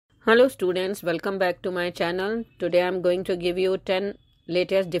Hello students, welcome back to my channel. Today I am going to give you 10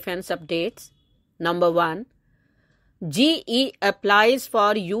 latest defense updates. Number 1. GE applies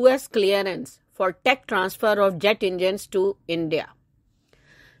for US clearance for tech transfer of jet engines to India.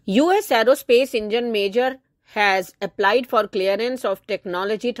 US Aerospace Engine Major has applied for clearance of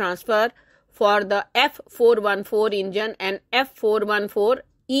technology transfer for the F414 engine and F414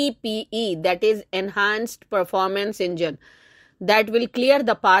 EPE, that is Enhanced Performance Engine, that will clear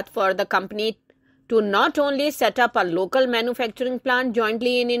the path for the company to not only set up a local manufacturing plant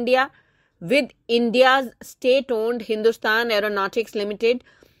jointly in India with India's state-owned Hindustan Aeronautics Limited,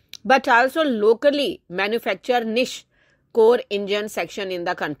 but also locally manufacture niche core engine section in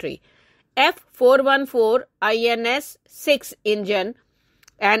the country. F414 INS-6 engine,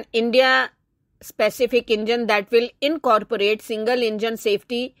 an India-specific engine that will incorporate single engine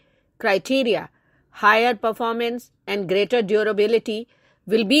safety criteria, higher performance and greater durability,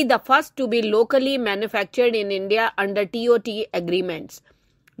 will be the first to be locally manufactured in India under TOT agreements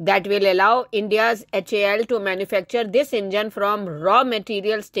that will allow India's HAL to manufacture this engine from raw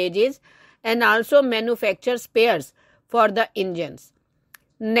material stages and also manufacture spares for the engines.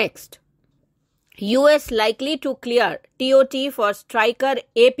 Next, US likely to clear TOT for Striker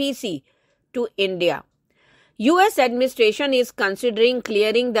APC to India. US administration is considering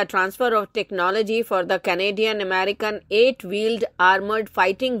clearing the transfer of technology for the Canadian-American 8-wheeled armored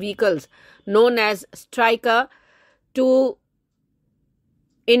fighting vehicles known as Striker to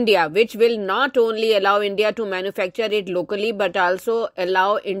India, which will not only allow India to manufacture it locally but also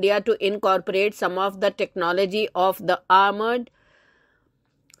allow India to incorporate some of the technology of the armored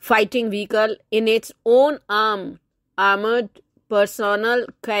fighting vehicle in its own armored personnel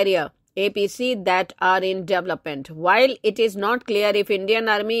carrier APC that are in development. While it is not clear if Indian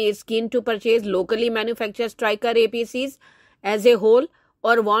Army is keen to purchase locally manufactured Striker APCs as a whole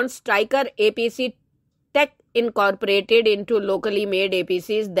or wants Striker APC tech incorporated into locally made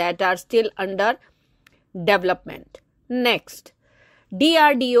APCs that are still under development. Next,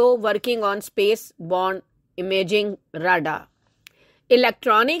 DRDO working on space-borne imaging radar.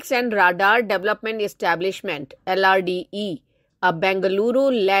 Electronics and Radar Development Establishment (LRDE), a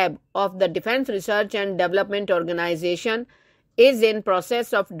Bengaluru lab of the Defense Research and Development Organization, is in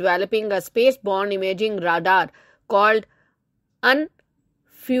process of developing a space-borne imaging radar called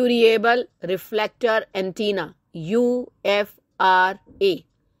Unfurlable Reflector Antenna UFRA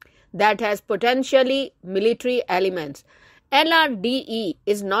that has potentially military elements. LRDE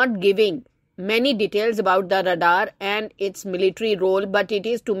is not giving many details about the radar and its military role, but it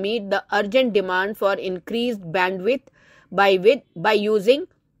is to meet the urgent demand for increased bandwidth by using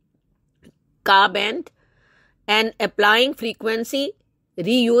Ka-band and applying frequency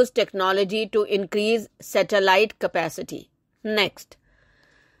reuse technology to increase satellite capacity. Next,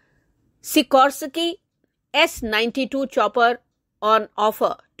 Sikorsky S-92 Chopper on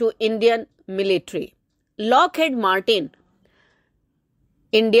offer to Indian military. Lockheed Martin,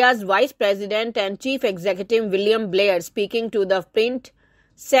 India's Vice President and Chief Executive William Blair, speaking to the print,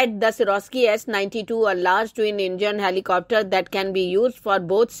 said the Sikorsky S-92, a large twin-engine helicopter that can be used for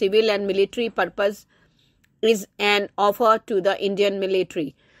both civil and military purpose, is an offer to the Indian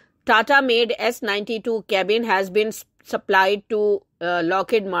military. Tata-made S-92 cabin has been supplied to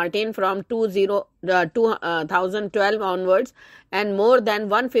Lockheed Martin from 2012 onwards, and more than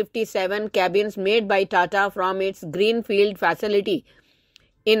 157 cabins made by Tata from its Greenfield facility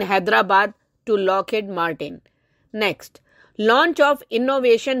in Hyderabad to Lockheed Martin. Next, launch of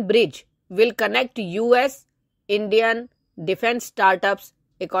Innovation Bridge will connect US-Indian defense startups,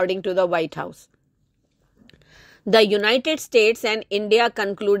 according to the White House. The United States and India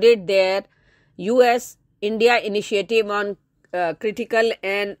concluded their US-India Initiative on Critical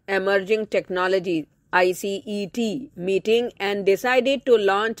and Emerging Technology ICET meeting and decided to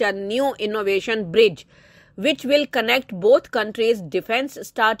launch a new innovation bridge which will connect both countries' defense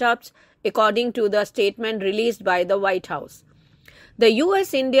startups, according to the statement released by the White House. The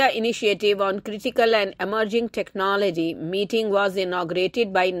US-India Initiative on Critical and Emerging Technology meeting was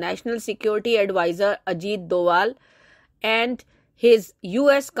inaugurated by National Security Advisor Ajit Doval and his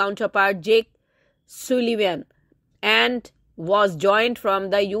US counterpart Jake Sullivan, and was joined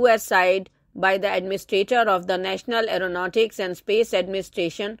from the US side by the Administrator of the National Aeronautics and Space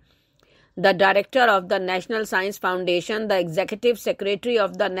Administration, the Director of the National Science Foundation, the Executive Secretary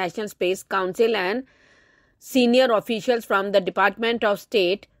of the National Space Council, and senior officials from the Department of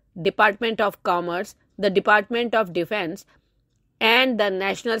State, Department of Commerce, the Department of Defense, and the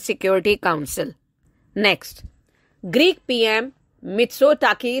National Security Council. Next, Greek PM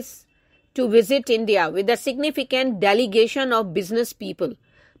Mitsotakis to visit India with a significant delegation of business people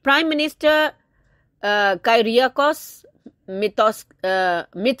Prime Minister Kyriakos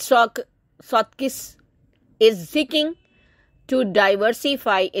Mitsotakis is seeking to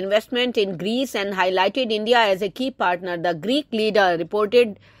diversify investment in Greece and highlighted India as a key partner. The Greek leader,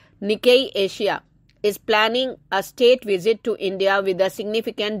 reported Nikkei Asia, is planning a state visit to India with a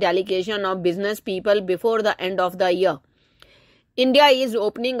significant delegation of business people before the end of the year. India is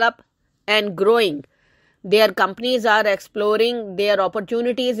opening up and growing. Their companies are exploring their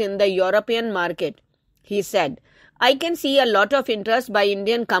opportunities in the European market, he said. I can see a lot of interest by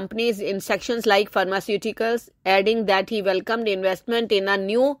Indian companies in sections like pharmaceuticals, adding that he welcomed investment in a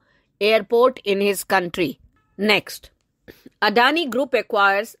new airport in his country. Next, Adani Group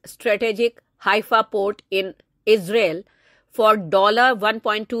acquires strategic Haifa port in Israel for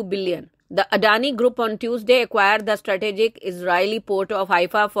 $1.2 billion. The Adani Group on Tuesday acquired the strategic Israeli port of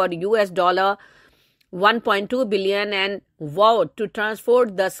Haifa for $1.2 billion and vowed to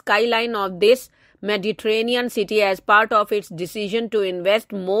transform the skyline of this Mediterranean city as part of its decision to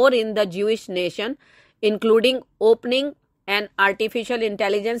invest more in the Jewish nation, including opening an artificial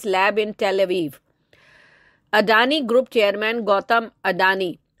intelligence lab in Tel Aviv. Adani Group chairman Gautam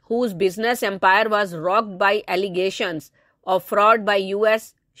Adani, whose business empire was rocked by allegations of fraud by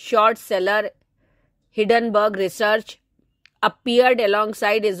U.S. short seller Hindenburg Research, appeared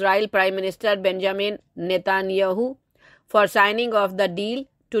alongside Israel Prime Minister Benjamin Netanyahu for signing of the deal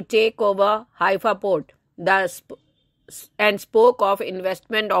to take over Haifa port and spoke of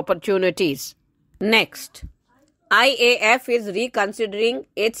investment opportunities. Next, IAF is reconsidering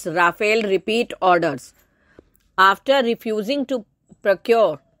its Rafale Repeat orders. After refusing to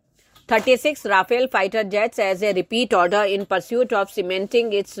procure 36 Rafale fighter jets as a repeat order in pursuit of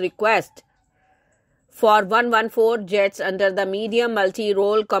cementing its request for 114 jets under the medium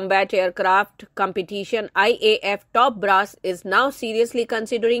multi-role combat aircraft competition, IAF top brass is now seriously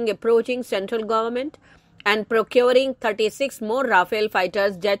considering approaching central government and procuring 36 more Rafale fighter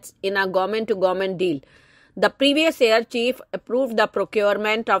jets in a government-to-government deal. The previous air chief approved the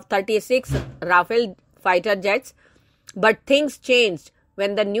procurement of 36 Rafale fighter jets, but things changed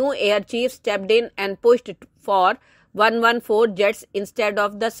when the new air chief stepped in and pushed for 114 jets instead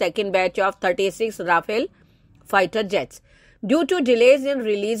of the second batch of 36 Rafale fighter jets. Due to delays in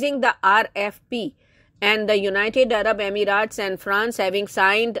releasing the RFP and the United Arab Emirates and France having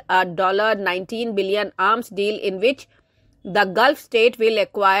signed a $19 billion arms deal in which the Gulf state will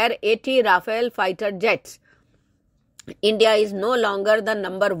acquire 80 Rafale fighter jets, India is no longer the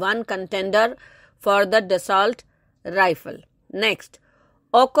number one contender for the Dassault rifle. Next,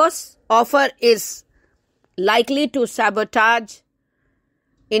 AUKUS offer is likely to sabotage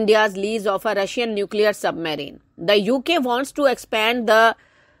India's lease of a Russian nuclear submarine. The UK wants to expand the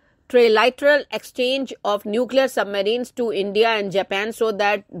trilateral exchange of nuclear submarines to India and Japan so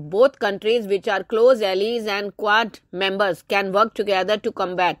that both countries, which are close allies and Quad members, can work together to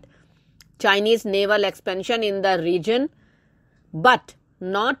combat Chinese naval expansion in the region. But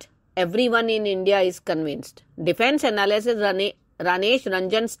not everyone in India is convinced. Defense analyst Ranesh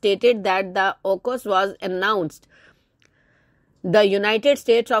Ranjan stated that the AUKUS was announced. The United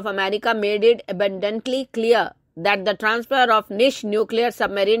States of America made it abundantly clear that the transfer of niche nuclear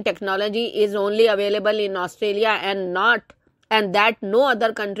submarine technology is only available in Australia and that no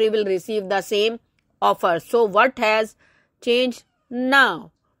other country will receive the same offer. So what has changed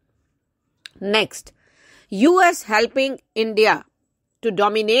now? Next, US helping India to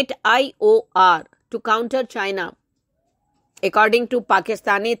dominate IOR to counter China, according to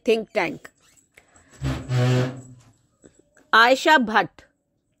Pakistani think tank. Aisha Bhatt,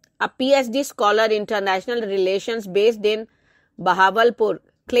 a PhD scholar international relations based in Bahawalpur,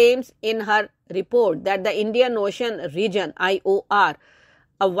 claims in her report that the Indian Ocean region, IOR,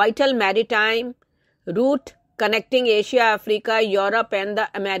 a vital maritime route connecting Asia, Africa, Europe and the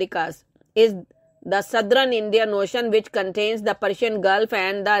Americas, is the southern Indian Ocean, which contains the Persian Gulf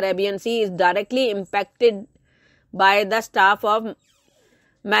and the Arabian Sea, is directly impacted by the staff of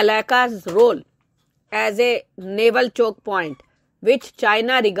Malacca's role as a naval choke point, which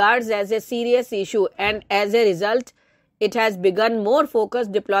China regards as a serious issue, and as a result, it has begun more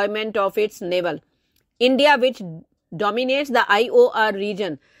focused deployment of its naval. India, which dominates the IOR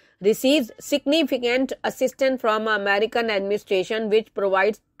region, receives significant assistance from American administration, which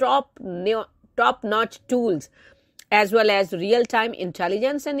provides top-notch tools as well as real-time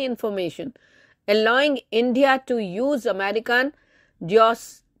intelligence and information, allowing India to use American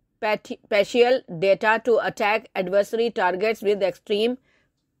geospatial data to attack adversary targets with extreme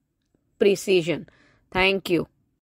precision. Thank you.